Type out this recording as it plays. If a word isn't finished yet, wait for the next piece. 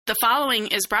The following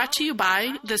is brought to you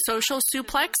by the Social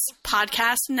Suplex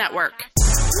Podcast Network.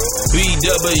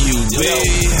 BWB,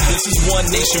 this is One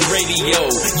Nation Radio.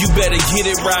 You better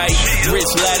get it right. Rich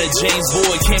Latta, James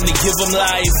Boyd came to give them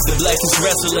life. The Blackest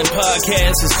Wrestling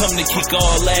Podcast has come to kick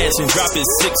all ass and drop it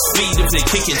 6 feet if they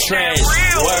kicking trash.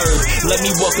 Word, let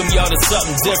me welcome y'all to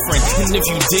something different. And if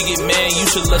you dig it, man, you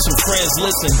should let some friends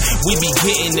listen. We be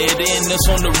getting it in,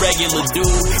 that's on the regular,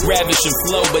 dude. Ravish and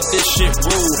flow, but this shit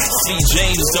rude. See,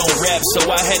 James don't rap, so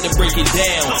I had to break it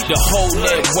down. The whole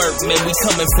network, man, we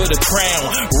coming for the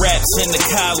crown. Raps in the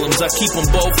columns, I keep them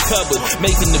both covered.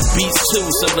 Making the beats too,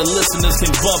 so the listeners can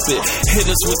bump it. Hit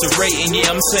us with the rating, yeah,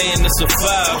 I'm saying it's a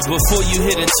 5. Before you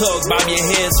hit and talk, bob your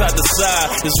head side to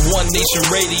side. It's One Nation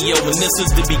Radio, and this is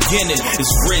the beginning.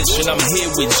 It's Rich, and I'm here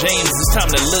with James. It's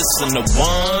time to listen to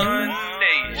One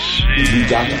Nation. We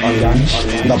got to unleash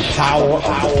the power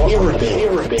of the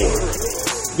pyramid.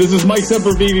 This is Mike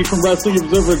Sempervive from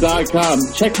WrestlingObserver.com.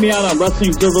 Check me out on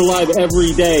Wrestling Observer Live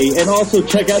every day. And also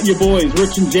check out your boys,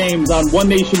 Rich and James, on One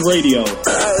Nation Radio. This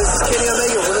is Kenny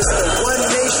Omega. We're listening to One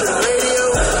Nation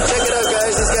Radio. Check it out,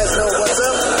 guys. These guys know what's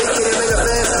up. Big Kenny Omega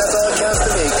fans, and that's all that counts to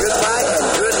me. Goodbye and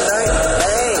good night.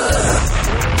 Bang.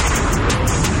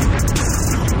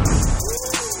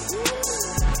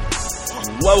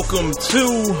 Welcome to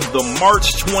the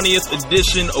March 20th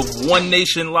edition of One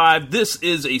Nation Live. This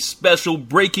is a special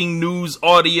breaking news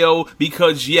audio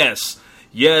because yes,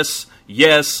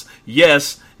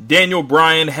 Daniel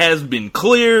Bryan has been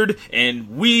cleared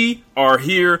and we are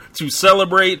here to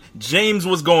celebrate. James,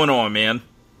 what's going on, man?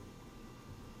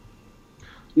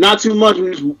 Not too much.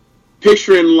 I'm just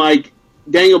picturing like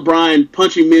Daniel Bryan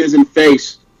punching Miz in the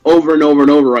face over and over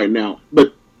and over right now.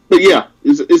 But yeah,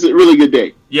 it's a really good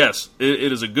day. Yes, it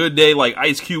is a good day. Like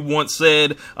Ice Cube once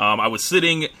said, I was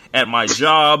sitting at my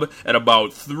job at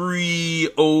about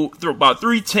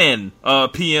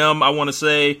 3:10 p.m., I want to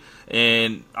say,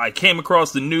 and I came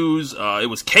across the news. It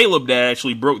was Caleb that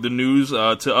actually broke the news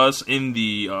to us in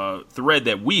the thread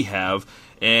that we have,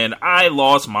 and I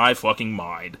lost my fucking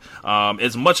mind.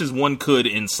 As much as one could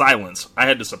in silence. I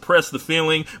had to suppress the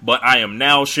feeling, but I am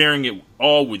now sharing it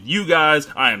all with you guys.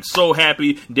 I am so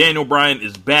happy Daniel Bryan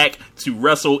is back to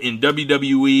wrestle in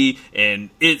WWE, and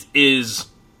it is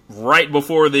right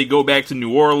before they go back to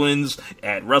New Orleans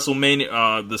at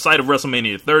WrestleMania, the site of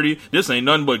WrestleMania 30. This ain't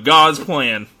nothing but God's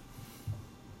plan.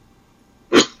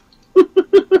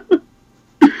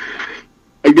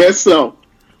 I guess so.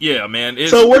 Yeah, man.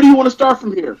 So where do you want to start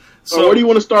from here? So where do you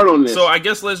want to start on this? So I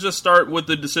guess let's just start with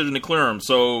the decision to clear him.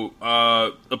 So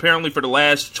apparently for the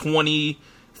last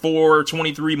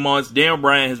 23 months, Daniel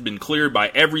Bryan has been cleared by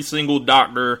every single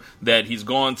doctor that he's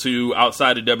gone to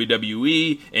outside of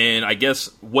WWE. And I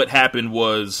guess what happened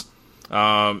was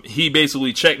he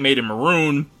basically checkmated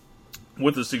Maroon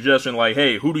with the suggestion like,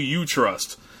 hey, who do you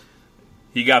trust?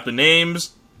 He got the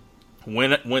names.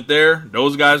 Went there,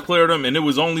 those guys cleared him, and it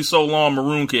was only so long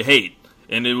Maroon could hate.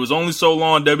 And it was only so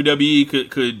long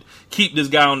WWE could keep this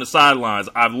guy on the sidelines.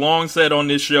 I've long said on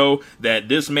this show that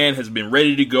this man has been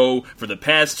ready to go for the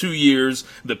past 2 years,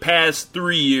 the past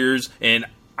 3 years, and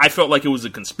I felt like it was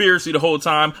a conspiracy the whole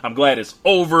time. I'm glad it's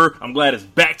over. I'm glad it's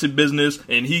back to business,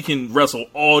 and he can wrestle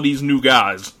all these new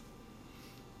guys.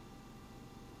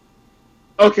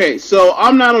 Okay, so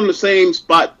I'm not on the same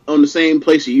spot, on the same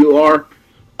place that you are.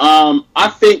 I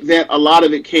think that a lot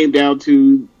of it came down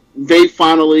to they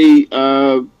finally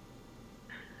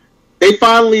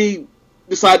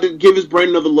decided to give his brain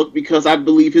another look, because I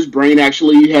believe his brain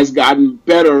actually has gotten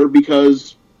better,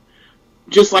 because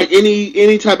just like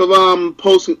any type of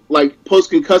post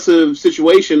concussive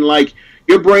situation, like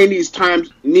your brain needs time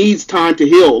to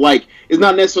heal. Like it's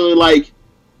not necessarily like,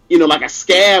 you know, like a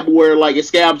scab where like it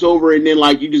scabs over and then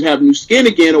like you just have new skin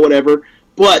again or whatever,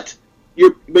 but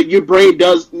your brain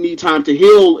does need time to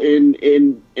heal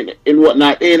and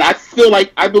whatnot. And I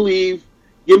believe,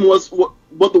 given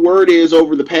what the word is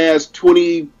over the past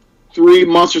 23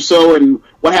 months or so, and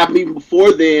what happened even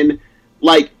before then,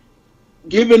 like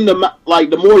given the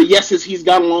more yeses he's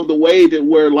got along the way, that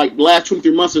where like the last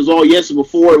 23 months was all yeses.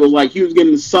 Before it was like he was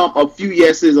getting a few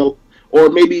yeses, or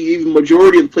maybe even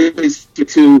majority of the places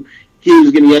to he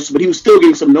was getting yeses, but he was still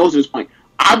getting some no's at this point.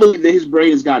 I believe that his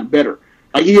brain has gotten better.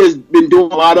 Like he has been doing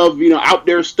a lot of, out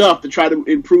there stuff to try to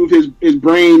improve his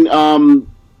brain,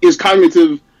 his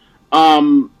cognitive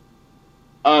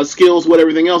skills,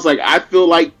 everything else. Like I feel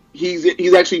like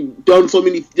he's actually done so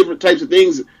many different types of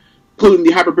things, including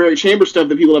the hyperbaric chamber stuff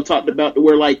that people have talked about,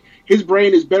 where like his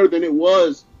brain is better than it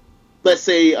was, let's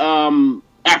say,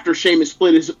 after Sheamus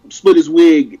split his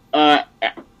wig back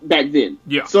then.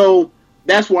 Yeah. So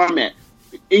that's where I'm at.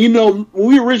 you know,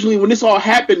 when this all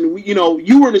happened,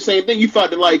 you were the same thing. You thought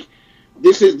that, like,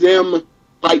 this is them,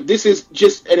 like, this is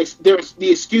just there's the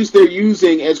excuse they're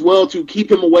using as well to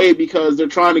keep him away because they're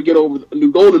trying to get over the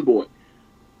new Golden Boy.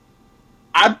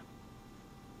 At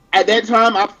that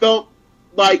time, I felt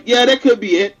like, yeah, that could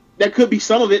be it. That could be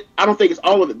some of it. I don't think it's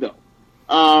all of it, though.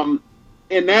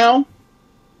 And now,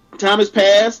 time has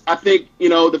passed. I think,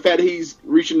 the fact that he's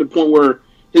reaching the point where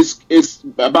it's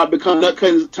about to become nut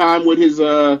cutting time with his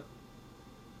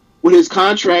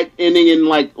contract ending in,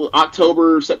 like,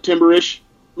 October, September-ish.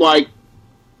 Like,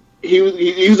 he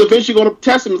was eventually going to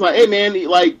test him. He's like, hey, man,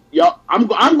 like, y'all, I'm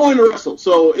going to wrestle,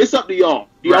 so it's up to y'all.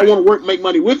 Do y'all want to work, make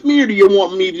money with me, or do you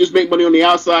want me to just make money on the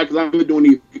outside? Because I'm not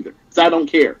doing either. So I don't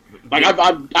care. Like,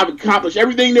 I've accomplished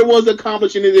everything there was to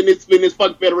accomplish in this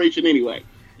fucking federation anyway.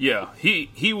 Yeah,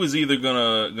 he was either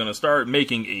gonna start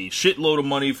making a shitload of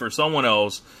money for someone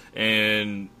else,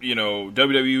 and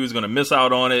WWE was gonna miss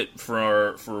out on it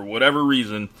for whatever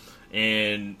reason,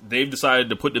 and they've decided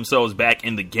to put themselves back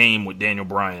in the game with Daniel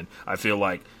Bryan. I feel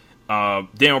like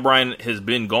Daniel Bryan has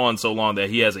been gone so long that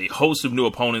he has a host of new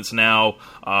opponents now.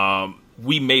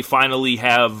 We may finally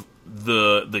have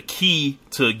the key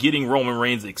to getting Roman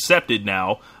Reigns accepted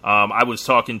now. I was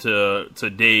talking to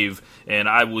Dave, and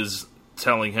I was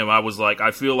telling him, I was like,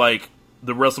 I feel like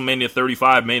the WrestleMania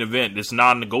 35 main event is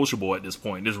non-negotiable at this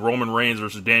point. It's Roman Reigns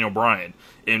versus Daniel Bryan.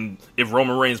 And if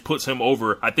Roman Reigns puts him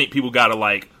over, I think people got to,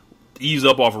 like, ease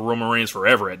up off of Roman Reigns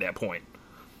forever at that point.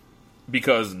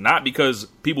 Not because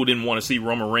people didn't want to see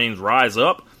Roman Reigns rise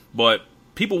up, but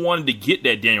people wanted to get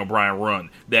that Daniel Bryan run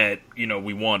that,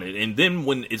 we wanted. And then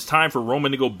when it's time for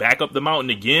Roman to go back up the mountain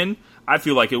again, I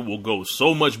feel like it will go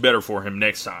so much better for him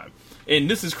next time. And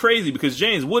this is crazy because,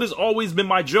 James, what has always been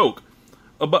my joke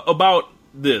about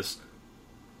this?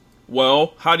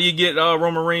 Well, how do you get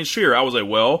Roman Reigns cheer? I was like,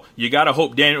 well, you got to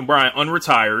hope Daniel Bryan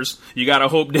unretires. You got to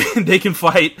hope they can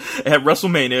fight at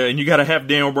WrestleMania, and you got to have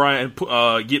Daniel Bryan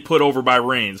get put over by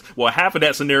Reigns. Well, half of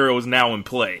that scenario is now in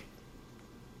play.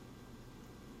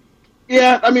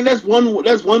 Yeah, I mean, that's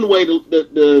one way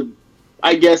to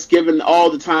I guess, given all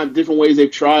the time, different ways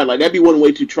they've tried, like, that'd be one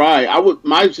way to try.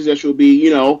 My suggestion would be,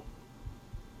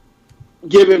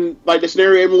 given, like, the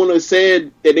scenario everyone has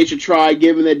said that they should try,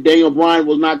 given that Daniel Bryan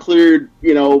was not cleared,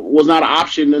 was not an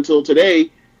option until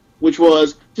today, which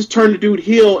was just turn the dude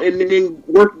heel and then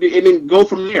work and then go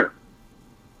from there.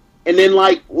 And then,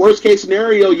 like, worst case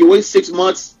scenario, you wait 6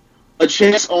 months, a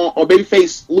chance on, or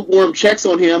babyface lukewarm checks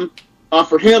on him,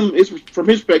 for him, is from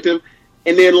his perspective,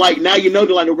 and then, like, now that,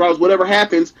 like, regardless, whatever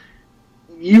happens,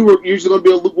 you're just going to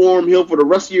be a lukewarm heel for the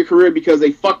rest of your career because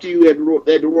they fucked you at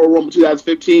the Royal Rumble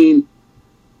 2015.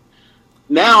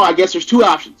 Now, I guess there's two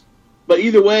options, but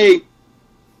either way,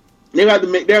 they have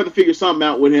to figure something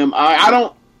out with him. I'm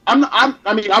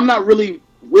not really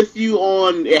with you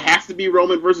on it has to be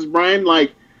Roman versus Bryan.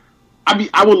 Like,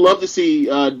 I would love to see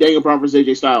Daniel Bryan versus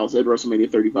AJ Styles at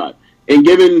WrestleMania 35, and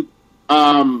given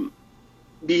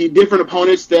the different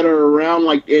opponents that are around,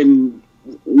 like, in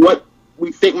what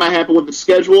we think might happen with the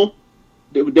schedule,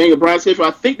 with Daniel Bryan's schedule,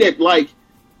 I think that, like,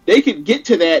 they could get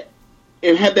to that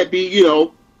and have that be,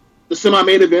 the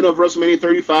semi-main event of WrestleMania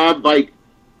 35. Like,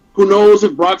 who knows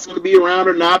if Brock's going to be around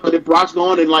or not, but if Brock's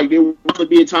gone, and, like, there will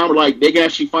be a time where, like, they can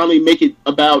actually finally make it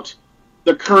about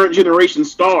the current generation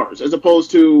stars, as opposed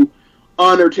to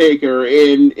Undertaker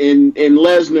and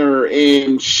Lesnar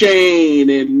and Shane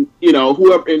and,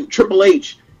 whoever, and Triple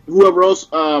H, whoever else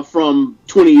from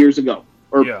 20 years ago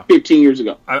or 15 years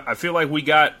ago. I feel like we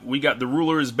got the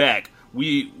ruler is back.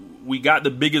 We got the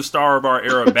biggest star of our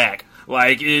era back.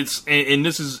 Like, it's, and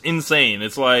this is insane.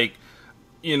 It's like,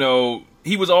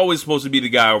 he was always supposed to be the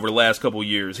guy over the last couple of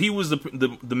years. He was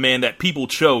the man that people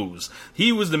chose.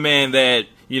 He was the man that,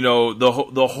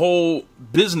 the whole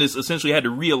business essentially had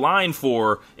to realign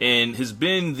for, and has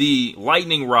been the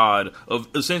lightning rod of,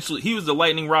 essentially, he was the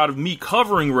lightning rod of me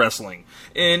covering wrestling.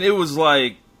 And it was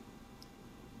like,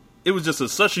 it was just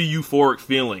such a euphoric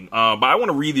feeling. But I want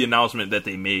to read the announcement that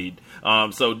they made.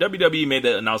 So WWE made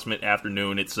that announcement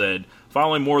afternoon. It said,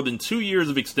 following more than 2 years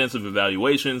of extensive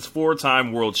evaluations,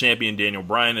 4-time world champion Daniel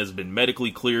Bryan has been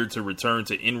medically cleared to return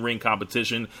to in-ring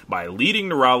competition by leading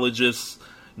neurologists,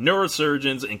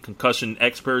 neurosurgeons, and concussion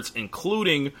experts,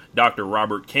 including Dr.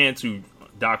 Robert Cantu,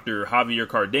 Dr. Javier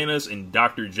Cardenas, and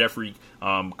Dr. Jeffrey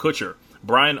Kutcher.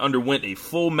 Bryan underwent a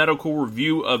full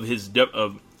review of his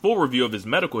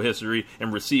medical history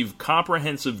and received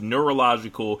comprehensive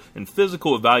neurological and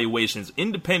physical evaluations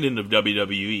independent of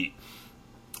WWE.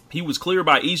 He was cleared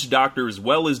by each doctor as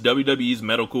well as WWE's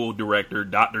medical director,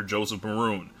 Dr. Joseph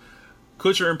Maroon.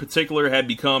 Kutcher in particular had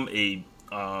become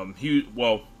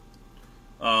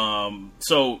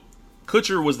So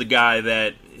Kutcher was the guy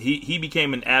that he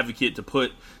became an advocate to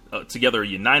put together a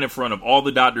united front of all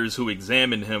the doctors who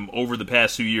examined him over the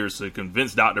past 2 years to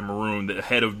convince Dr. Maroon, the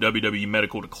head of WWE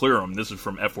Medical, to clear him. This is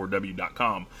from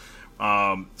F4W.com.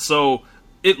 So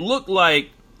it looked like,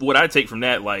 what I take from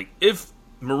that, like, if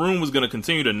Maroon was going to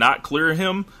continue to not clear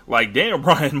him, like, Daniel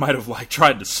Bryan might have, like,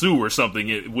 tried to sue or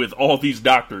something with all these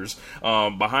doctors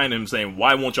behind him saying,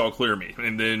 why won't y'all clear me?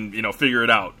 And then, figure it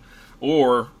out.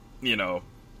 Or,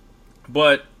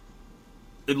 but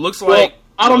it looks like...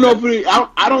 I don't know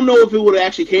if it would have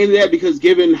actually came to that, because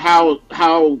given how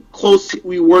close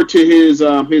we were to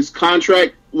his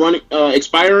contract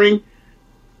expiring,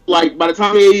 like by the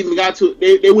time they even got to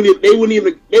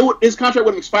his contract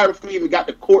would have expired before we even got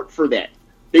to court for that.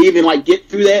 They even like get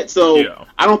through that, so yeah.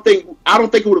 I don't think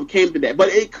it would have came to that, but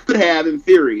it could have in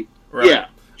theory. Right. Yeah,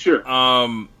 sure.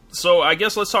 So I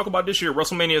guess let's talk about this year,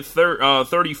 WrestleMania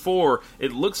 34.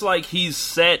 It looks like he's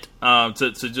set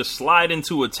to just slide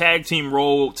into a tag team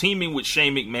role, teaming with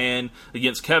Shane McMahon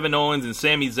against Kevin Owens and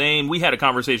Sami Zayn. We had a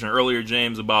conversation earlier,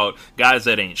 James, about guys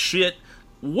that ain't shit.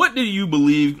 What do you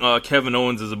believe Kevin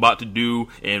Owens is about to do,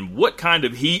 and what kind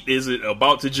of heat is it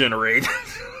about to generate?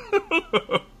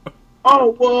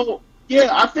 Oh well, yeah.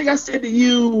 I think I said to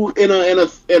you in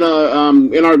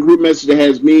our group message that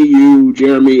has me, you,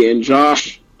 Jeremy, and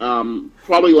Josh.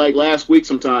 Probably like last week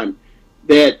sometime,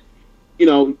 that,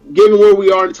 given where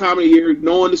we are in the time of the year,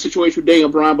 knowing the situation with Daniel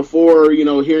Bryan before,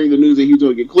 hearing the news that he was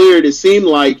going to get cleared, it seemed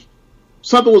like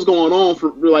something was going on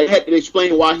had to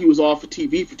explain why he was off of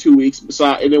TV for 2 weeks,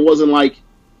 and it wasn't like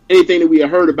anything that we had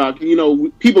heard about.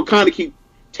 People kind of keep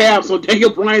tabs on Daniel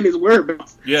Bryan and his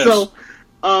whereabouts. Yes. So,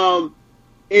 and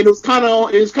it was kind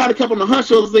of kept on the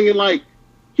hush. I was thinking like,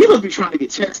 he must be trying to get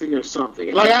testing or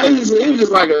something. Like it was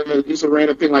just like a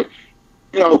random thing. Like,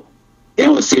 it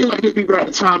would seem like there'd be around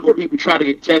a time where people try to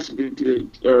get tested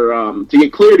to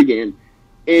get cleared again.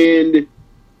 And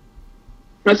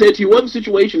I said to you, what the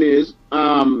situation is,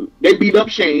 they beat up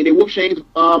Shane. They whooped Shane's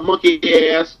monkey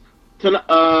ass on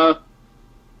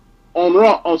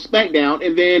Raw, on SmackDown,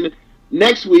 and then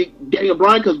next week Daniel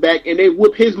Bryan comes back and they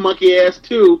whoop his monkey ass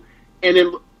too. And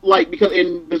then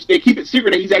because they keep it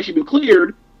secret that he's actually been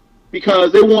cleared,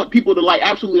 because they want people to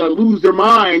absolutely lose their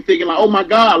mind, thinking like, oh my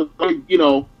god,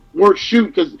 work shoot,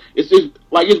 because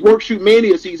it's work shoot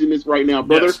mania season is right now,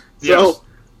 brother. Yes.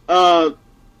 So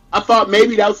I thought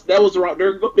maybe that was the route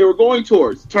they were going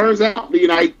towards. Turns out, maybe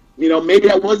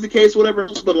that was the case, whatever.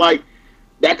 But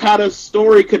that kind of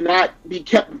story could not be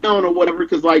kept down or whatever,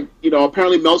 because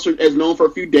apparently Meltzer is known for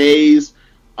a few days.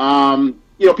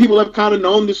 People have kind of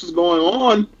known this was going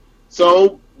on,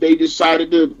 so they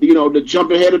decided to jump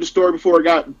ahead of the story before it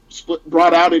got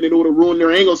brought out, and it would have ruined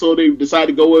their angle. So they decided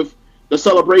to go with the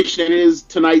celebration that is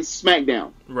tonight's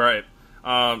SmackDown. Right.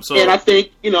 And I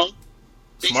think they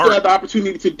still have the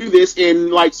opportunity to do this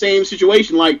in same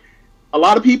situation. A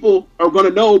lot of people are going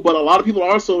to know, but a lot of people are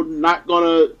also not going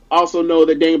to also know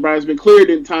that Daniel Bryan's been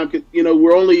cleared in time.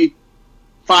 We're only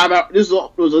 5 hours. This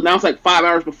was announced 5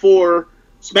 hours before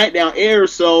SmackDown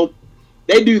airs, so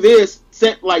they do this.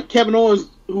 Set Kevin Owens,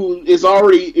 who is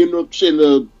already in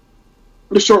the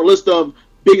short list of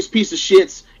biggest piece of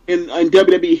shits in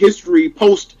WWE history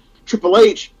post Triple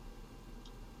H.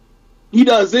 He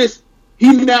does this.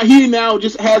 He now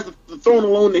just has the throne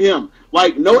alone to him.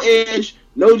 No Edge,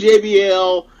 no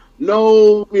JBL,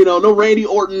 no Randy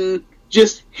Orton,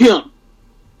 just him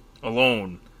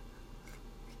alone.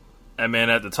 That man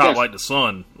at the top, yes. like the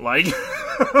sun.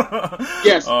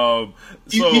 Yes.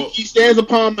 He stands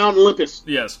upon Mount Olympus.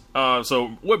 Yes.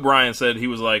 So what Brian said, he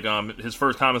was his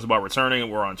first comments about returning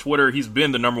were on Twitter. He's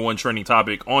been the number one trending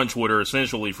topic on Twitter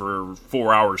essentially for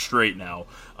 4 hours straight now.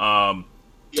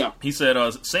 Yeah. He said,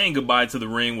 saying goodbye to the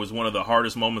ring was one of the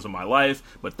hardest moments of my life,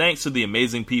 but thanks to the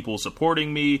amazing people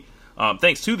supporting me, I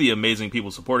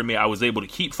was able to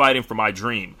keep fighting for my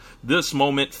dream. This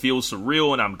moment feels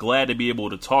surreal, and I'm glad to be able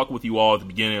to talk with you all at the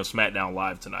beginning of SmackDown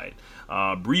Live tonight.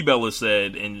 Brie Bella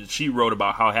said, and she wrote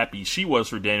about how happy she was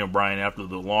for Daniel Bryan after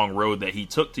the long road that he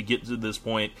took to get to this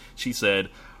point. She said,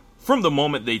 from the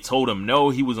moment they told him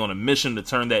no, he was on a mission to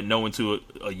turn that no into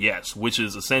a yes, which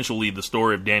is essentially the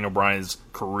story of Daniel Bryan's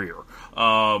career.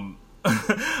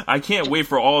 I can't wait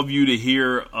for all of you to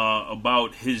hear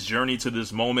about his journey to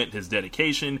this moment, his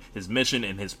dedication, his mission,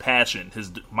 and his passion.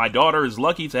 My daughter is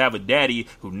lucky to have a daddy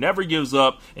who never gives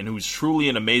up and who's truly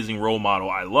an amazing role model.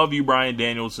 I love you, Bryan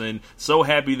Danielson. So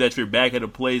happy that you're back at a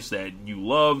place that you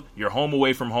love. You're home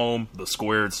away from home, the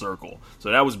squared circle.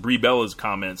 So that was Brie Bella's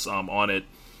comments on it.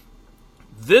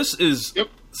 This is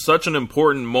such an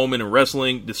important moment in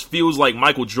wrestling. This feels like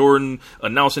Michael Jordan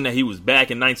announcing that he was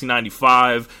back in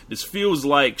 1995. This feels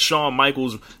like Shawn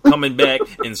Michaels coming back at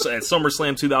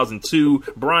SummerSlam 2002.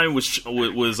 Bryan was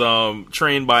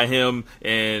trained by him,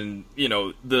 and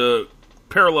the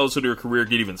parallels to their career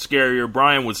get even scarier.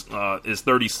 Bryan is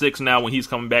 36 now when he's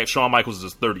coming back. Shawn Michaels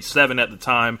is 37 at the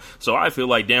time. So I feel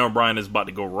like Daniel Bryan is about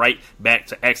to go right back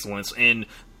to excellence. And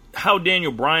how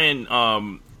Daniel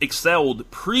Bryan excelled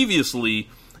previously,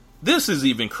 this is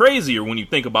even crazier when you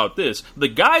think about this. The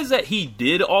guys that he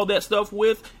did all that stuff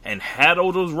with and had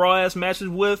all those raw-ass matches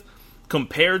with,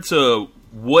 compared to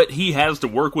what he has to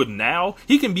work with now,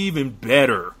 he can be even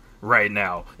better right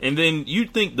now. And then you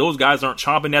think those guys aren't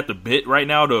chomping at the bit right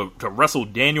now to wrestle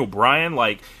Daniel Bryan?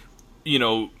 Like,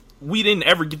 we didn't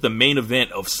ever get the main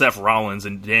event of Seth Rollins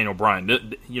and Daniel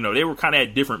Bryan. They were kind of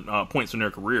at different points in their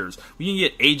careers. We can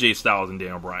get AJ Styles and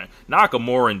Daniel Bryan,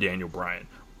 Nakamura and Daniel Bryan,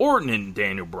 Orton and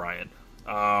Daniel Bryan.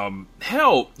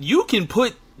 Hell, you can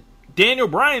put Daniel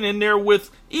Bryan in there with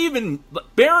even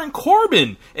Baron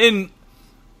Corbin, and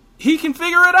he can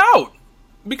figure it out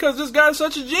because this guy's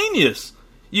such a genius.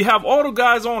 You have all the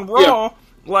guys on Raw.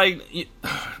 Like,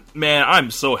 man,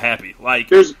 I'm so happy. Like,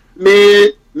 there's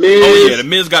Miz. Oh yeah, the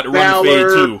Miz got to run the fade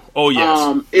too. Oh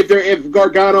yes. If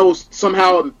Gargano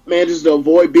somehow manages to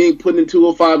avoid being put in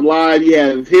 205 Live, you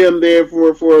have him there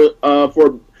for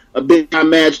a big time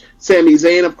match. Sami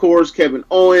Zayn, of course, Kevin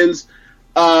Owens.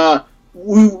 Like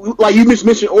you just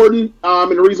mentioned Orton,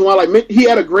 and the reason why, like, he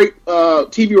had a great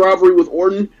TV rivalry with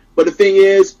Orton, but the thing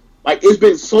is, like, it's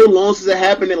been so long since it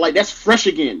happened, and like that's fresh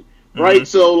again, right? Mm-hmm.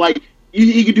 So like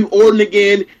he could do Orton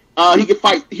again. He could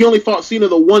fight. He only fought Cena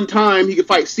the one time. He could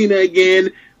fight Cena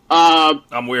again.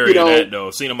 I'm wary of that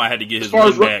though. Cena might have to get his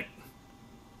win back.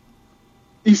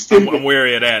 I'm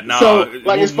wary of that. Nah, so,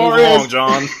 like, as far as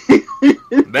John,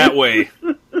 that way.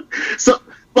 So,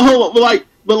 but hold on,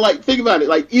 but like, think about it.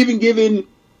 Like, even given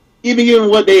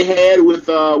what they had with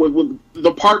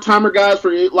the part timer guys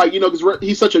for, like, because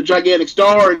he's such a gigantic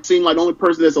star, it seemed like the only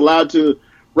person that's allowed to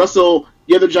wrestle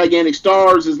the other gigantic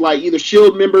stars is like either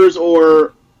Shield members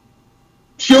or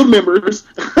Shield members.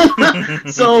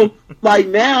 So like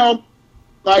now,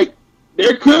 like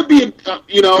there could be a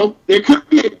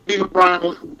big Bryan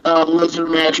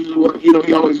Lesnar match.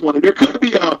 He always wanted. There could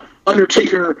be a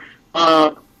Undertaker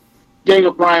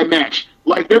Daniel Bryan match.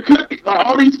 Like there could be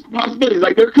all these possibilities.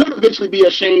 Like there could eventually be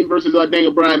a Shane versus a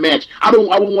Daniel Bryan match. I wouldn't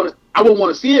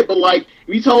want to see it, but like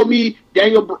if you told me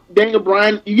Daniel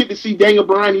Bryan, you get to see Daniel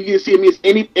Bryan, you get to see him as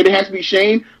it has to be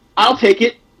Shane, I'll take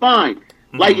it. Fine.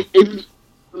 Mm-hmm. Like it's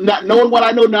not knowing what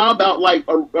I know now about like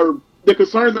or the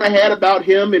concerns that I had about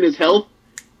him and his health,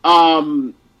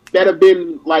 that have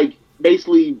been like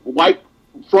basically wiped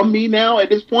from me now at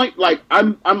this point. Like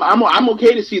I'm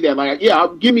okay to see that. Like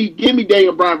give me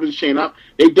Daniel Bryan versus Shane.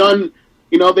 They've done.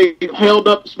 They held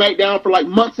up SmackDown for like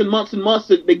months and months and months.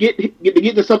 They get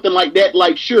to something like that.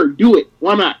 Like, sure, do it.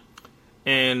 Why not?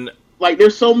 And like,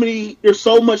 there's so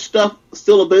much stuff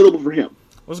still available for him.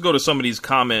 Let's go to some of these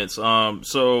comments.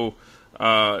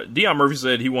 Dion Murphy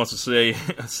said he wants to see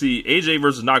AJ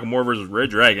versus Nakamura versus Red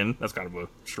Dragon. That's kind of a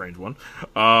strange one.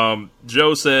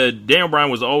 Joe said Daniel Bryan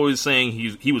was always saying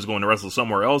he was going to wrestle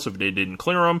somewhere else if they didn't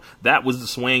clear him. That was the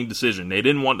swaying decision. They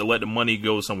didn't want to let the money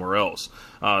go somewhere else.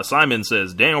 Simon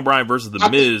says Daniel Bryan versus The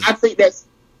Miz. I think that's...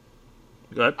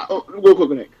 Go ahead. Real quick,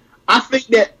 Nick.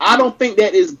 I don't think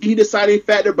that is the deciding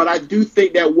factor, but I do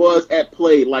think that was at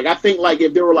play. Like, I think like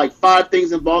if there were like 5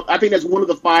 things involved, I think that's one of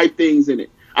the 5 things in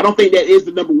it. I don't think that is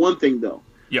the number one thing, though.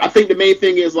 Yeah. I think the main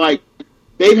thing is, like,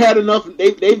 they've had enough,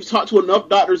 they've talked to enough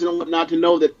doctors and whatnot to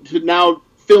know that, to now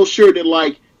feel sure that,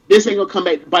 like, this ain't going to come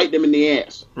back to bite them in the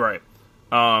ass. Right.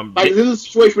 Like, if this is a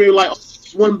situation where you're like,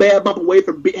 just one bad bump away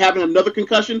from having another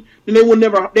concussion, then they will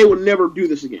never do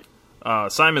this again.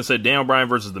 Simon said Daniel Bryan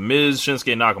versus The Miz,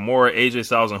 Shinsuke Nakamura, AJ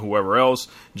Styles, and whoever else.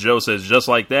 Joe says just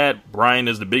like that, Bryan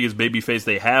is the biggest babyface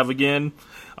they have again.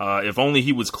 If only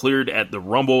he was cleared at the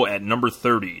Rumble at number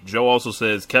 30. Joe also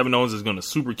says Kevin Owens is going to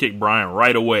super kick Bryan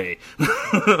right away.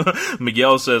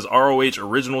 Miguel says ROH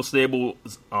original stable,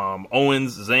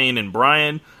 Owens, Zayn, and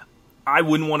Bryan. I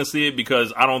wouldn't want to see it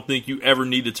because I don't think you ever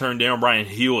need to turn Daniel Bryan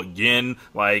heel again.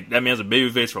 Like, that man's a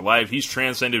babyface for life. He's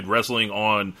transcended wrestling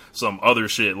on some other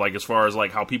shit, like as far as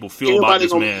like how people feel about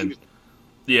this man.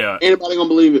 Yeah. Anybody gonna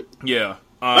believe it? Yeah.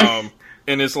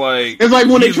 And it's like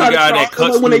when they try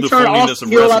to turn Austin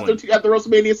heel after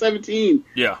WrestleMania 17.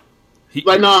 Yeah.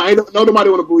 Nobody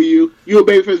want to boo you. You a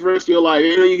babyface for the rest of your life.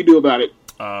 Ain't nothing you can do about it.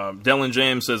 Dylan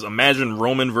James says, imagine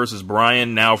Roman versus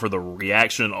Bryan now for the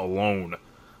reaction alone.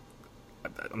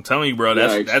 I'm telling you, bro,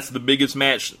 that's the biggest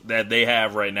match that they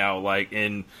have right now. Like,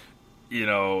 and you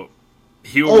know,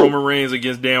 heel Roman Reigns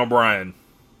against Daniel Bryan.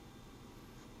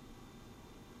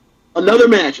 Another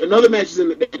match is in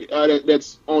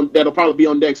the, that'll probably be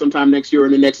on deck sometime next year or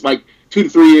in the next like 2 to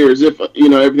 3 years if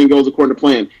everything goes according to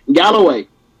plan. Galloway,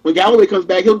 when Galloway comes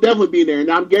back, he'll definitely be there,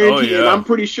 and I'm guaranteed, and I'm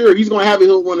pretty sure he's going to have a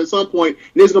heel run at some point,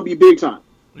 and it's going to be big time.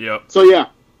 Yep. So yeah.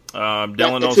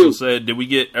 Dylan also said, "Did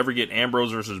we ever get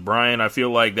Ambrose versus Bryan? I feel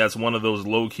like that's one of those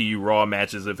low key Raw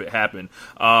matches if it happened."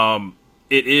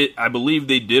 I believe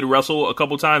they did wrestle a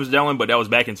couple times, Dylan, but that was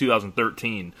back in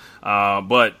 2013.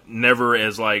 But never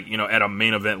as at a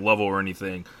main event level or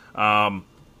anything.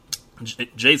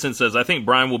 Jason says, I think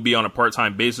Bryan will be on a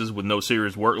part-time basis with no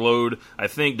serious workload. I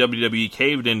think WWE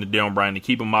caved into Daniel Bryan to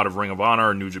keep him out of Ring of Honor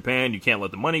or New Japan. You can't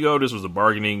let the money go. This was a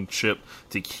bargaining chip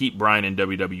to keep Bryan in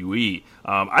WWE.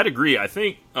 I'd agree. I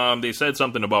think they said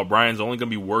something about Bryan's only going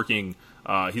to be working.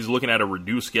 He's looking at a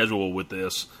reduced schedule with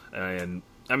this. And,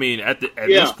 I mean, at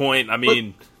this point, I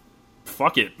mean...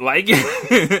 fuck it, but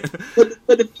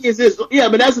the thing is this,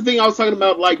 but that's the thing I was talking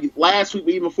about, like, last week,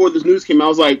 even before this news came out. I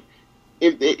was like,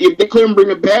 if they couldn't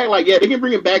bring him back, they can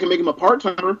bring him back and make him a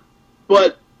part-timer,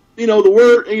 but, the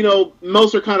word,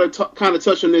 Meltzer kind of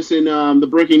touched on this in the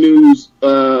breaking news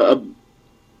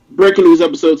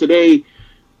episode today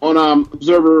on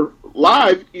Observer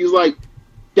Live. He's like,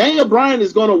 Daniel Bryan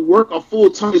is going to work a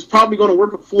full-time, is probably going to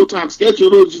work a full-time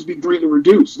schedule. It'll just be greatly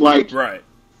reduced, right.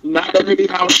 Not that many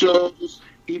house shows.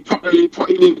 He probably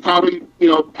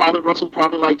wrestled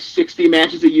like 60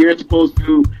 matches a year as opposed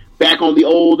to back on the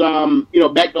old,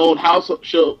 back to old house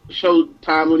show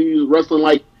time when he was wrestling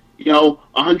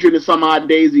 100 and some odd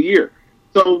days a year.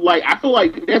 So I feel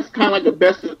like that's kind of like the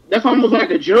best. That's almost like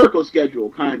a Jericho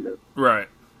schedule, kind of. Right.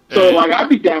 So I'd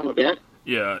be down with that.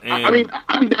 Yeah. And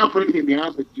I'd be down for anything, to be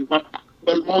honest with you. But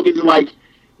as long as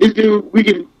this dude, we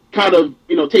can kind of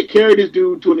take care of this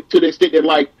dude to the extent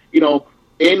that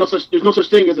there's no such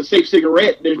thing as a safe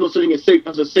cigarette. There's no such thing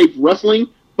as a safe wrestling.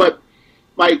 But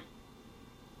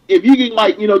if you can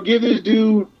give this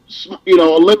dude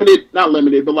not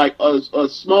limited, but a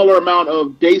smaller amount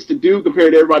of days to do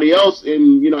compared to everybody else,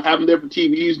 and have them there for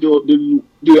TVs,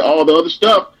 do all the other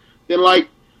stuff, then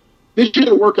this should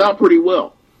work out pretty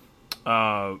well.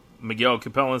 Miguel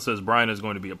Capellan says Bryan is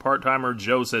going to be a part-timer.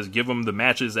 Joe says give him the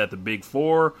matches at the Big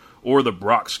Four or the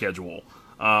Brock schedule.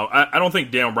 I don't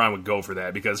think Daniel Bryan would go for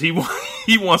that because he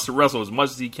wants to wrestle as much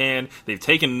as he can. They've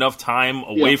taken enough time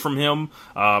away from him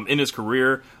in his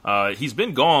career. He's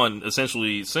been gone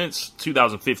essentially since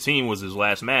 2015 was his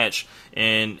last match,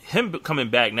 and him coming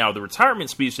back now, the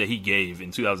retirement speech that he gave in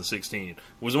 2016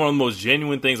 was one of the most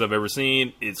genuine things I've ever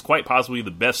seen. It's quite possibly the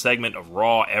best segment of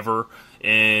Raw ever,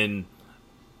 and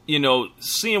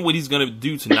seeing what he's going to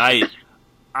do tonight,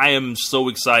 I am so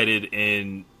excited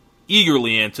and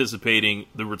eagerly anticipating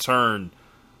the return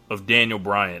of Daniel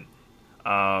Bryan.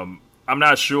 I'm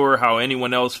not sure how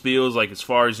anyone else feels, as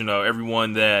far as,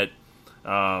 everyone that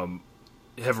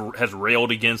has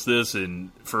railed against this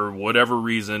and for whatever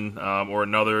reason or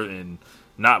another and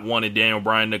not wanted Daniel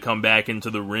Bryan to come back into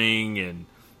the ring and,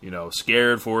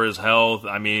 scared for his health.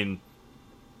 I mean,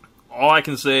 all I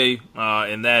can say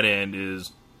in that end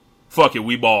is, fuck it,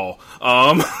 we ball.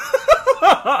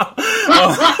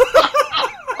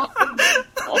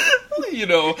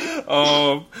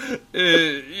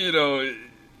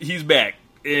 He's back,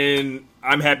 and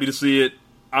I'm happy to see it.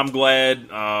 I'm glad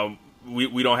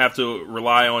we don't have to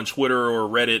rely on Twitter or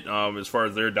Reddit as far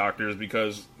as their doctors,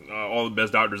 because all the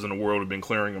best doctors in the world have been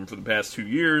clearing them for the past 2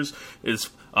 years. It's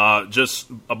just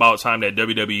about time that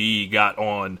WWE got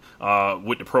on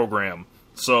with the program.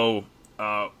 So,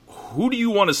 who do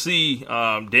you want to see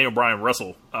Daniel Bryan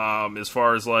wrestle as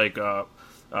far as the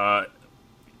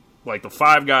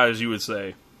 5 guys you would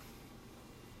say?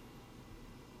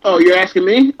 Oh, you're asking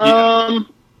me? Yeah.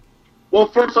 Well,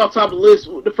 first off top of the list,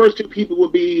 the first 2 people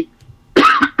would be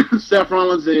Seth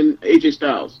Rollins and AJ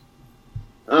Styles.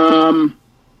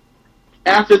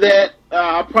 After that,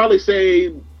 I'll probably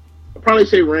say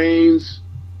Reigns.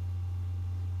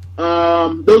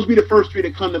 Those would be the first 3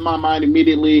 that come to my mind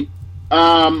immediately.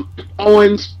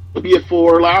 Owens would be a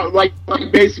 4.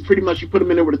 Basically, pretty much you put them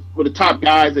in there with the top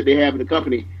guys that they have in the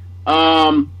company.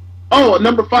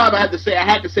 Number 5, I just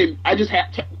have to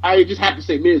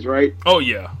say Miz, right? Oh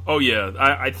yeah.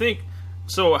 I think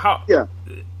so. How? Yeah.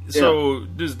 So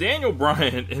does Daniel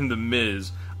Bryan and the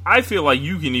Miz? I feel like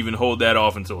you can even hold that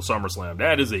off until SummerSlam.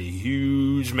 That is a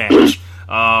huge match.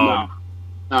 Nah.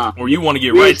 Or you want to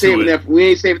get right to it? We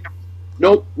ain't saving that.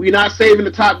 Nope. We're not saving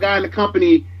the top guy in the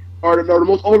company or the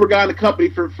most over guy in the company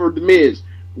for the Miz.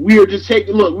 we are just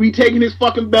we taking his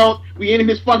fucking belt, we ending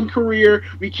his fucking career,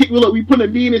 we put a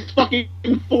knee in his fucking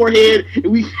forehead,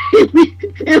 and we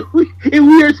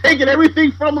are taking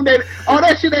everything from him, that all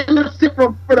that shit that he let sit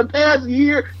for the past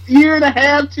year and a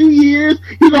half, 2 years.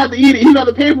 He's gonna have to eat it. He's gonna have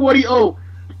to pay for what he owes.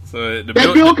 So the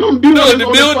bill come due. No, the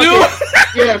bill due.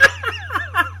 Yeah.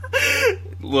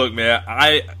 Look, man,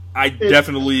 I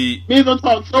definitely. Miz don't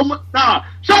talk so much. Nah,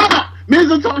 shut up. Miz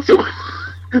don't talk too much.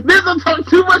 Miz don't talk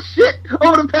too much shit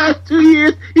over the past 2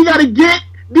 years. He got to get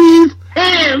these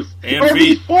hands and or feet.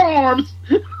 These forearms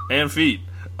and feet.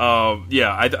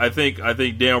 Yeah, I think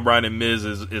Daniel Bryan and Miz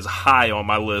is high on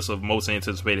my list of most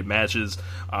anticipated matches.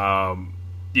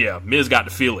 Yeah, Miz got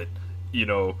to feel it, you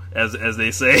know, as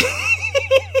they say.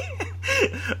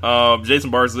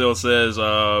 Jason Barksdale says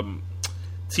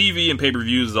TV and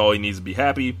pay-per-views is all he needs to be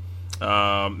happy.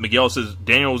 Miguel says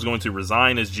Daniel is going to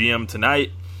resign as GM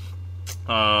tonight.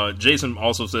 Jason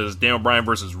also says Daniel Bryan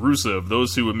versus Rusev.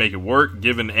 Those two would make it work,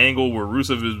 given the angle where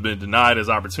Rusev has been denied his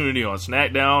opportunity on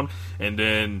SmackDown, and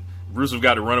then Rusev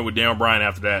got to run it with Daniel Bryan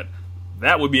after that.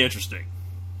 That would be interesting.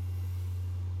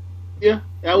 Yeah,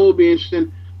 that would be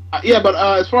interesting. But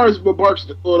as far as what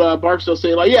Barksdale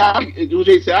said, like, yeah,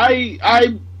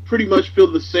 I pretty much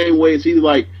feel the same way. It's either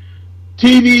like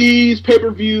TVs,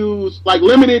 pay-per-views, like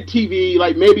limited TV,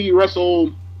 like maybe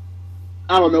wrestle.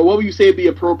 I don't know, what would you say would be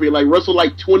appropriate? Like wrestle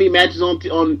like 20 matches on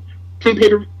 20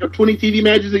 TV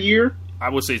matches a year? I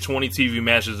would say 20 TV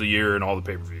matches a year and all the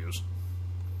pay-per-views.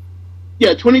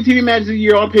 Yeah, 20 TV matches a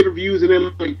year, all pay-per-views, and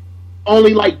then like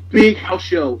only like big house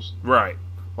shows. Right.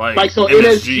 Like so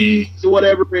MSG. NSGs or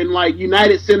whatever, and like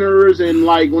United Centers, and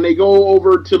like when they go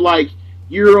over to like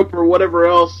Europe or whatever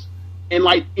else, and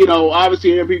like, you know,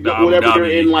 obviously whatever they're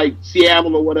in like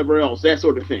Seattle or whatever else, that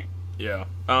sort of thing. Yeah.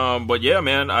 But yeah,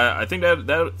 man, I think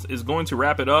that is going to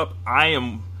wrap it up. I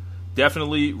am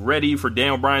definitely ready for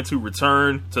Daniel Bryan to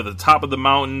return to the top of the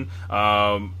mountain.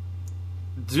 But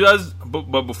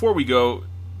before we go,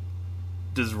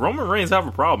 does Roman Reigns have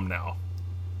a problem now?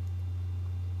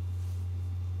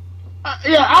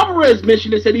 Yeah, Alvarez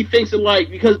mentioned this, and he thinks that,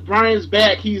 like, because Bryan's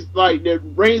back, he's like, that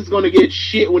Reigns going to get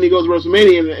shit when he goes to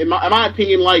WrestleMania. And in my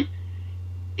opinion, like,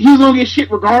 he's going to get shit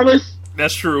regardless.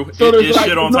 That's true. So it's like,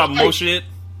 shit on top of more shit.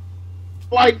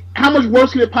 Like, how much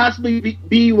worse could it possibly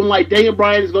be when, like, Daniel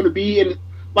Bryan is going to be in,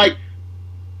 like,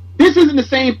 this isn't the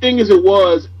same thing as it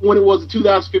was when it was the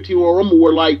 2015 Royal Rumble,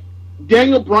 where, like,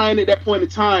 Daniel Bryan at that point in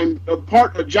time, one of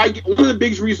the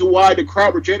biggest reasons why the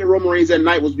crowd rejected Roman Reigns that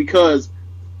night was because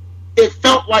it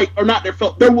felt like,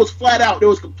 there was flat out, there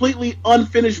was completely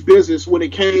unfinished business when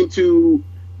it came to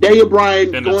Daniel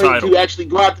Bryan going to actually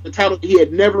go out to the title he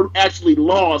had never actually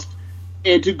lost,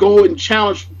 and to go and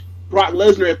challenge Brock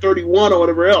Lesnar at 31 or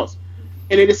whatever else.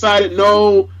 And they decided,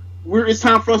 no, it's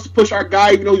time for us to push our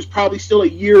guy, even though he's probably still a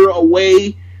year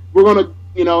away. We're going to,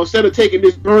 you know, instead of taking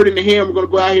this bird in the hand, we're going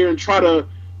to go out here and try to,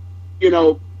 you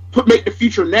know, make the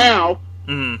future now.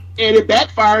 Mm-hmm. And it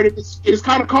backfired. It's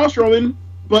kind of cost Roman,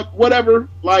 but whatever.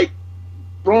 Like,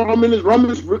 Roman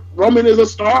is a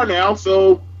star now,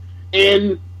 so,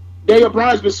 and Daniel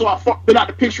Bryan's been out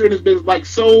the picture, and has been like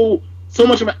so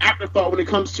much of an afterthought when it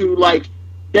comes to like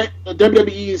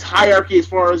WWE's hierarchy as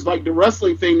far as like the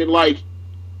wrestling thing, that like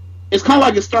it's kind of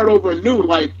like a start over anew.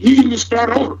 Like, he can just start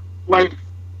over. Like,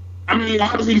 I mean,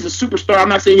 obviously he's a superstar. I'm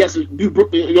not saying he has to do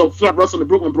start wrestling the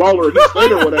Brooklyn Brawler or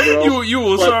later or whatever else. You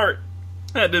will start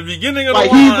at the beginning of the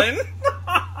line.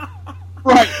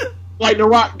 Right, like The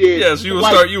Rock did. Yes, you will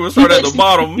start at the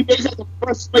bottom. He basically has to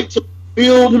press plate to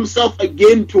build himself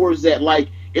again towards that. Like,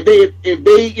 if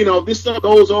they, you know, if this stuff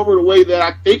goes over the way that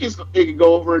I think it could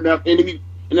go over enough, and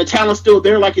the talent's still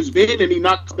there like it's been, and he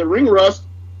knocks the ring rust,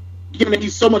 given that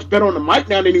he's so much better on the mic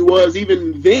now than he was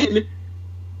even then,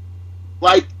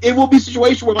 like, it will be a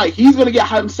situation where, like, he's going to get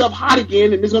himself hot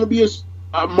again, and there's going to be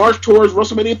a march towards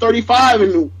WrestleMania 35,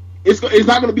 and it's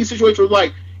not going to be a situation where,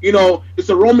 like, you know, it's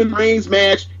a Roman Reigns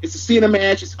match, it's a Cena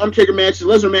match, it's an Undertaker match, it's a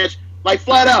Lesnar match, like,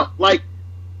 flat out. Like,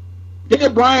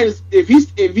 Daniel Bryan, if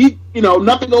he, you know,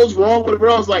 nothing goes wrong, whatever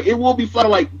else, like, it will be flat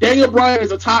out. Like, Daniel Bryan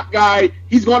is a top guy.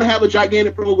 He's going to have a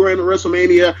gigantic program at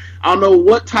WrestleMania. I don't know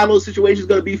what title the situation is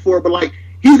going to be for, but, like,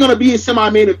 he's going to be a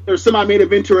semi-main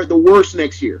eventer at the worst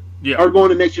next year. Yeah. Or going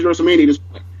to next year's WrestleMania. This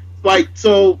point. Like,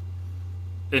 so.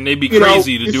 And they'd be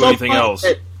crazy to do anything else.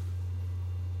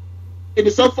 It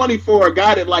is so funny for a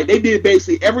guy that, like, they did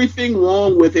basically everything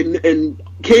wrong with it, and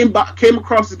came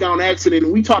across this guy on accident.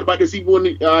 And we talked about this even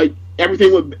when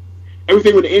everything when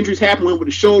the injuries happened, with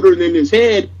the shoulder and then his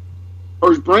head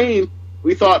or his brain.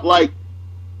 We thought, like,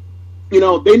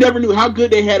 they never knew how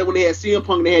good they had it when they had CM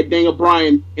Punk and they had Daniel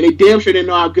Bryan, and they damn sure didn't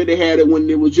know how good they had it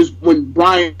when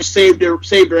Bryan saved their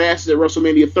asses at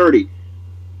WrestleMania 30.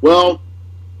 Well,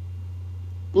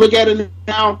 look at it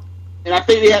now, and I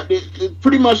think it's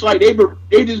pretty much like they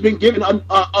just been given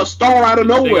a star out of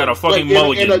nowhere. They got a fucking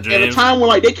mulligan, in a time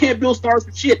where they can't build stars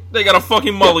for shit. They got a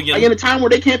fucking mulligan. Like in a time where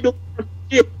they can't build stars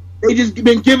for shit, they just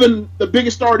been given the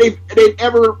biggest star they've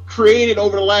ever created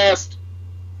over the last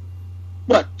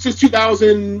since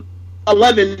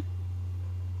 2011.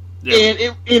 Yeah.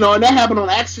 And and that happened on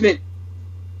accident,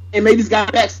 and they just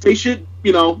got back. So they should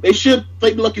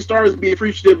thank the lucky stars and be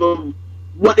appreciative of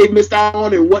what they've missed out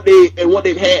on and what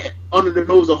they've had under their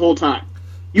nose the whole time.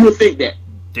 You would think that.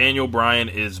 Daniel Bryan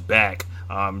is back.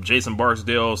 Jason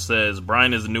Barksdale says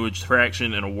Bryan is a new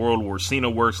attraction in a world where Cena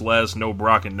works less, no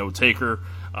Brock and no Taker.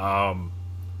 I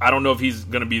don't know if he's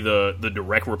going to be the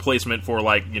direct replacement for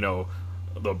the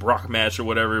Brock match or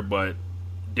whatever, but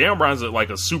Daniel Bryan's like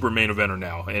a super main eventer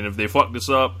now, and if they fuck this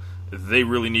up, they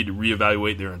really need to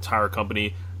reevaluate their entire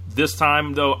company. This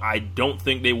time, though, I don't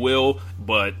think they will,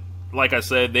 but like I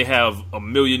said, they have a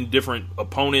million different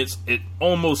opponents. It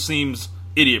almost seems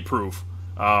idiot-proof.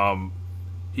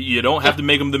 You don't have to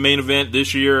make him the main event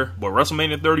this year, but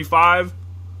WrestleMania 35,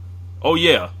 oh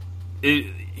yeah,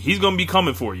 he's going to be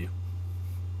coming for you.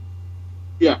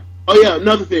 Yeah. Oh yeah,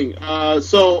 another thing.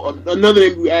 So another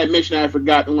thing I had mentioned, I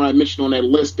forgot when I mentioned on that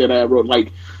list that I wrote,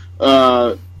 and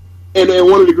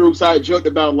in one of the groups I joked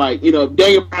about,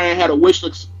 Daniel Bryan had a wish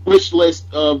list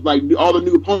of all the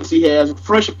new opponents he has,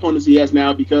 fresh opponents he has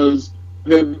now because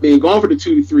of him being gone for the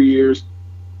 2 to 3 years.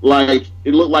 It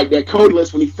looked like that Cody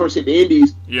list when he first hit the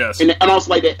Indies. Yes. And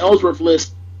also that Ellsworth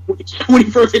list when he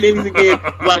first hit the Indies again.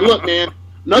 Look, man,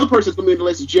 another person that's gonna be on the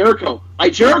list is Jericho.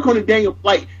 Jericho and Daniel,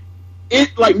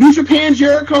 New Japan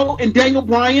Jericho and Daniel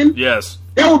Bryan. Yes.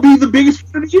 That would be the biggest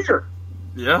feud of the year.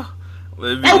 Yeah.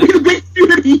 That would be the biggest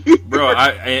feud of the year. Bro,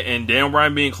 and Daniel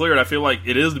Bryan being cleared, I feel like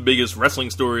it is the biggest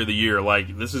wrestling story of the year.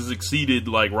 This has exceeded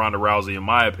Ronda Rousey in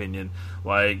my opinion.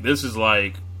 This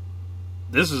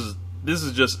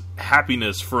is just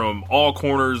happiness from all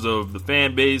corners of the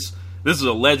fan base. This is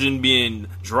a legend being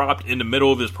dropped in the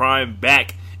middle of his prime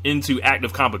back into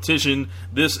active competition.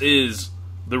 This is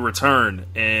the return,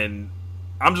 and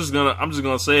I'm just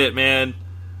gonna say it, man.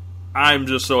 I'm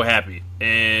just so happy.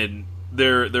 And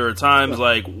there are times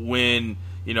when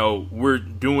we're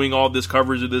doing all this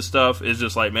coverage of this stuff, it's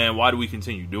just man, why do we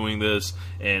continue doing this,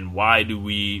 and why do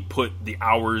we put the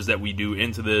hours that we do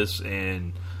into this,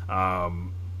 and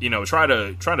try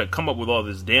to come up with all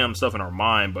this damn stuff in our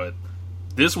mind. But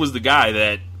this was the guy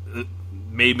that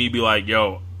made me be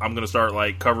yo, I'm going to start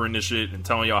covering this shit and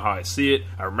telling y'all how I see it.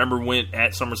 I remember when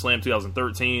at SummerSlam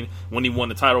 2013 when he won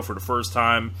the title for the first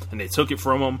time and they took it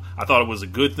from him. I thought it was a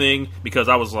good thing because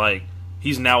I was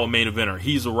he's now a main eventer.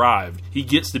 He's arrived. He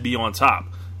gets to be on top.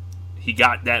 He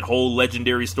got that whole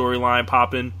legendary storyline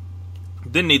popping.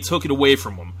 Then they took it away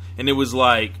from him. And it was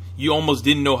you almost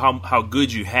didn't know how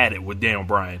good you had it with Daniel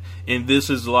Bryan. And this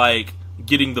is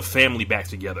getting the family back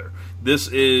together. This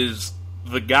is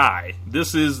the guy.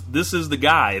 This is the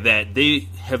guy that they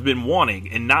have been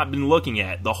wanting and not been looking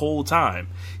at the whole time.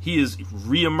 He is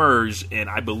reemerged, and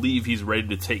I believe he's ready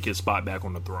to take his spot back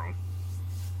on the throne.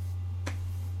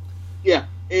 Yeah,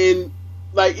 and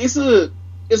it's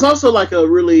also a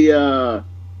really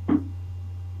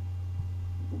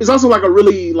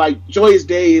joyous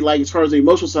day, as far as the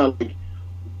emotional side.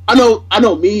 I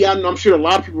know me. I'm sure a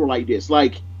lot of people are like this.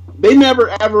 They never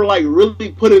ever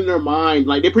really put it in their mind.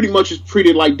 They pretty much just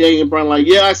treated Daniel Bryan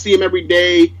yeah, I see him every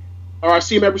day, or I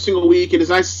see him every single week, and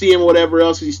it's nice to see him. Whatever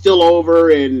else, he's still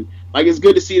over, and it's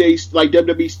good to see that he's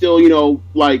WWE still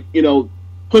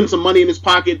putting some money in his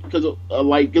pocket because of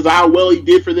how well he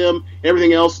did for them and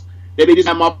everything else. That they just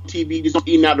have him off TV, just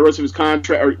eating out the rest of his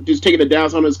contract, or just taking it down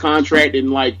some of his contract, and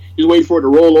just waiting for it to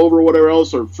roll over or whatever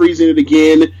else, or freezing it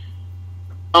again.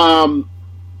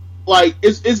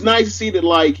 It's nice to see that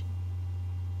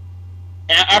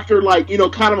after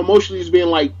kind of emotionally just being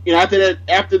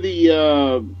after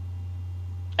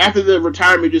the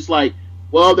retirement, just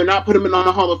well, they're not putting him in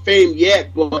the Hall of Fame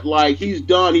yet, but he's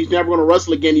done, he's never going to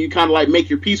wrestle again. You kind of make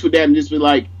your peace with that and just be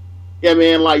yeah,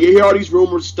 man, you hear all these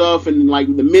rumors stuff, and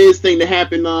the Miz thing that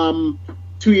happened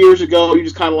 2 years ago, you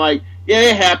just kind of yeah,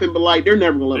 it happened, but they're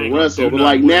never gonna let him wrestle.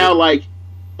 But now, literally,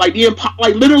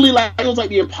 it was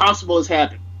the impossible has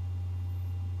happened,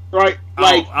 right?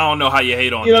 I don't know how you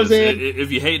hate on this. What I'm saying?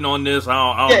 If you're hating on this,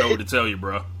 I don't know what to tell you,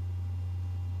 bro.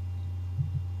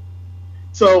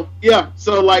 So yeah,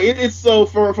 it's so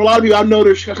for a lot of people, I know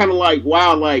they're kind of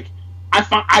wow,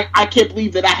 I can't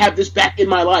believe that I have this back in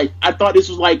my life. I thought this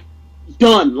was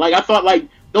done. Like, I thought, like,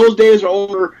 those days are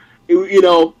over. You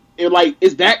know, and like,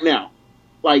 it's back now.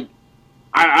 Like,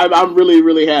 I'm really,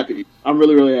 really happy. I'm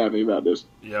really, really happy about this.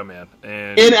 Yeah, man.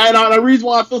 And the reason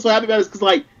why I feel so happy about it is because,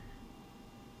 like,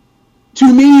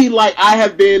 to me, like, I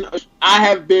have been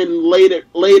laid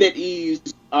at ease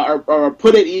or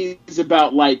put at ease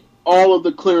about, like, all of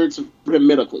the clearance for him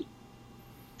medically,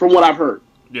 from what I've heard.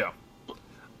 Yeah.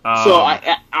 So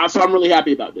I'm really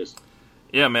happy about this.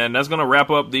 Yeah, man, that's going to wrap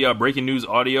up the breaking news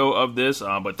audio of this.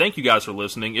 But thank you guys for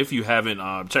listening. If you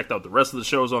haven't checked out the rest of the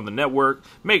shows on the network,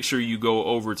 make sure you go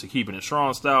over to Keeping It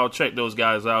Strong Style. Check those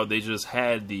guys out. They just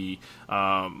had the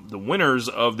winners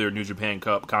of their New Japan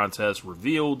Cup contest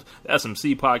revealed. The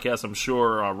SMC podcast, I'm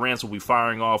sure Rance will be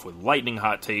firing off with lightning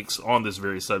hot takes on this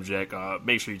very subject.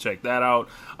 Make sure you check that out,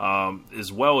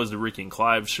 as well as the Ricky and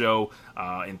Clive show.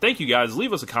 And thank you guys.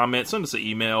 Leave us a comment. Send us an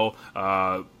email.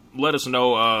 Let us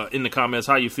know in the comments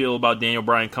how you feel about Daniel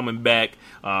Bryan coming back.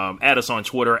 Add us on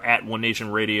Twitter at One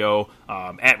Nation Radio,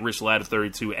 at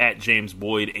RichLadder32, at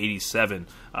JamesBoyd87.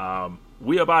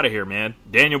 We up out of here, man.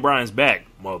 Daniel Bryan's back,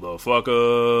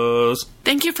 motherfuckers.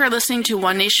 Thank you for listening to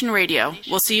One Nation Radio.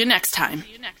 We'll see you next time.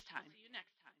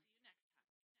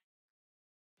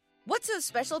 What's so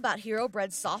special about Hero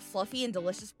Bread's soft, fluffy, and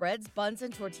delicious breads, buns,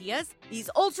 and tortillas? These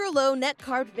ultra-low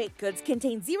net-carb baked goods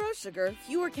contain 0 sugar,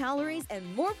 fewer calories,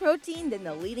 and more protein than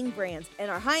the leading brands,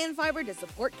 and are high in fiber to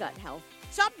support gut health.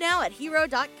 Shop now at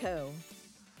Hero.co.